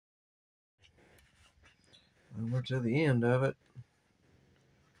And we're to the end of it.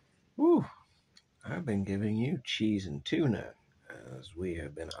 Whew. I've been giving you cheese and tuna as we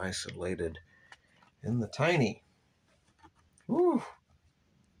have been isolated in the tiny. Whew.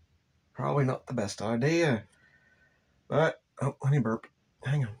 Probably not the best idea. But, oh, honey burp.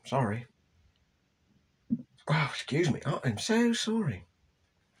 Hang on, sorry. Oh, excuse me. Oh, I'm so sorry.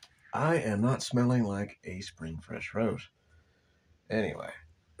 I am not smelling like a spring fresh rose. Anyway,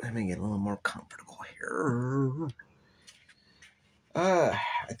 let me get a little more comfortable here. I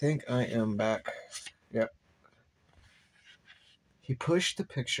think I am back. Yep. He pushed the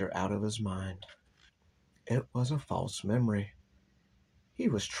picture out of his mind. It was a false memory. He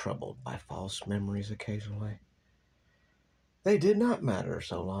was troubled by false memories occasionally. They did not matter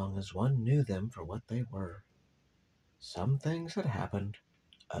so long as one knew them for what they were. Some things had happened,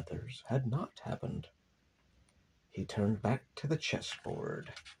 others had not happened. He turned back to the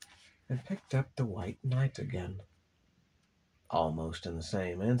chessboard and picked up the white knight again. Almost in the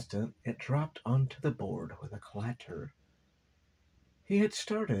same instant, it dropped onto the board with a clatter. He had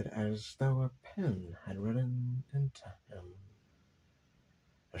started as though a pin had ridden into him.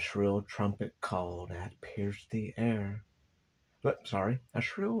 A shrill trumpet call had pierced the air. A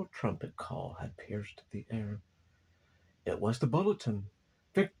shrill trumpet call had pierced the air. It was the bulletin.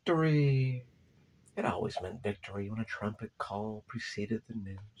 Victory! It always meant victory when a trumpet call preceded the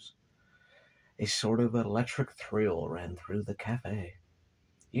news. A sort of electric thrill ran through the cafe.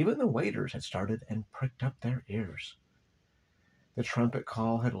 Even the waiters had started and pricked up their ears. The trumpet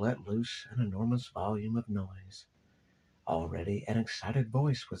call had let loose an enormous volume of noise. Already an excited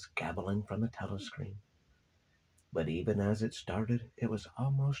voice was gabbling from the telescreen. But even as it started, it was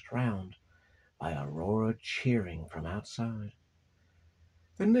almost drowned by a roar of cheering from outside.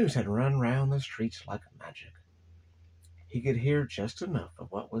 The news had run round the streets like magic. He could hear just enough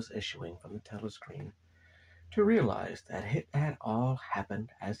of what was issuing from the telescreen to realize that it had all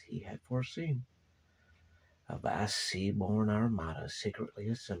happened as he had foreseen. A vast sea-borne armada secretly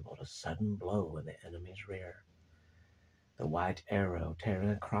assembled a sudden blow in the enemy's rear. The white arrow tearing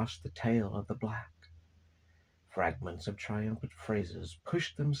across the tail of the black. Fragments of triumphant phrases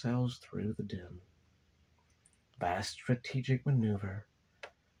pushed themselves through the din. Vast strategic maneuver,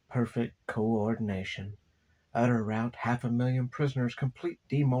 perfect coordination, utter rout 500,000 prisoners, complete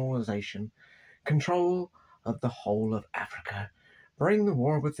demoralization, control of the whole of Africa, bring the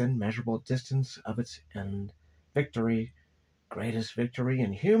war within measurable distance of its end. Victory, greatest victory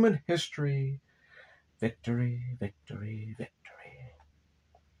in human history. Victory, victory, victory.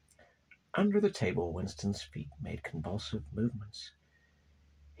 Under the table, Winston's feet made convulsive movements.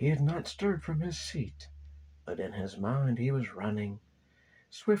 He had not stirred from his seat, but in his mind he was running,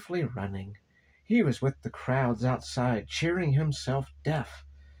 swiftly running. He was with the crowds outside, cheering himself deaf.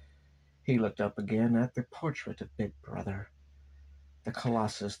 He looked up again at the portrait of Big Brother, the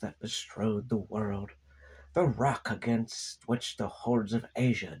colossus that bestrode the world, the rock against which the hordes of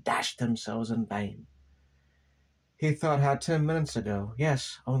Asia dashed themselves in vain. He thought how 10 minutes ago,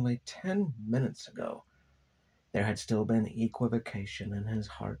 yes, only 10 minutes ago, there had still been equivocation in his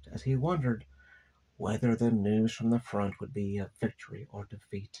heart as he wondered whether the news from the front would be of victory or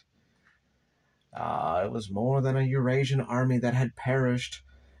defeat. It was more than a Eurasian army that had perished.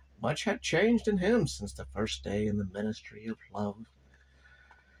 Much had changed in him since the first day in the ministry of love.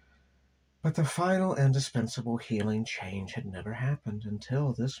 But the final indispensable healing change had never happened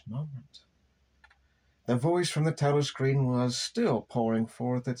until this moment. The voice from the telescreen was still pouring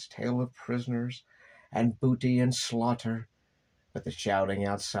forth its tale of prisoners and booty and slaughter, but the shouting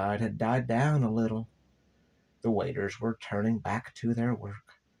outside had died down a little. The waiters were turning back to their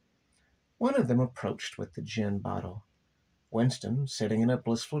work. One of them approached with the gin bottle. Winston, sitting in a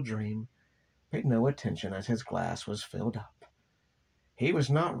blissful dream, paid no attention as his glass was filled up. He was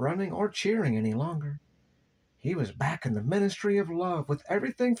not running or cheering any longer. He was back in the ministry of love with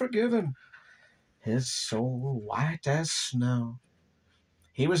everything forgiven, his soul white as snow.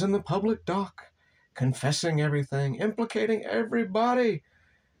 He was in the public dock, confessing everything, implicating everybody.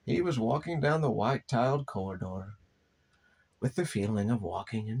 He was walking down the white-tiled corridor with the feeling of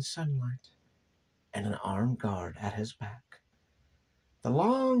walking in sunlight and an armed guard at his back. The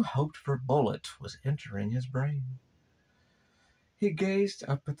long-hoped-for bullet was entering his brain. He gazed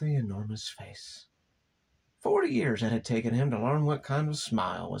up at the enormous face. 40 years it had taken him to learn what kind of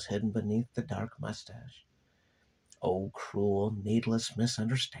smile was hidden beneath the dark mustache. Oh, cruel, needless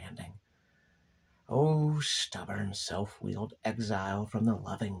misunderstanding. Oh, stubborn, self-willed exile from the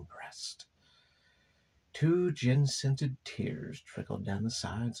loving breast. 2 gin-scented tears trickled down the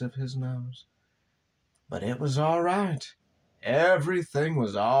sides of his nose. But it was all right. Everything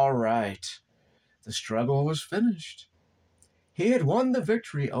was all right. The struggle was finished. He had won the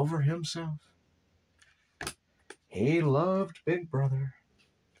victory over himself. He loved Big Brother.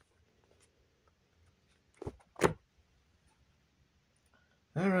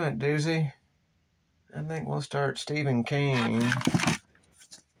 All right, Doozy. I think we'll start Stephen King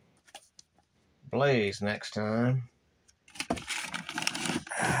Blaze next time.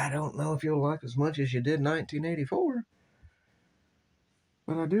 I don't know if you'll like as much as you did 1984.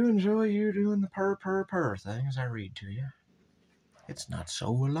 But I do enjoy you doing the purr thing as I read to you. It's not so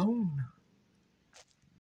alone.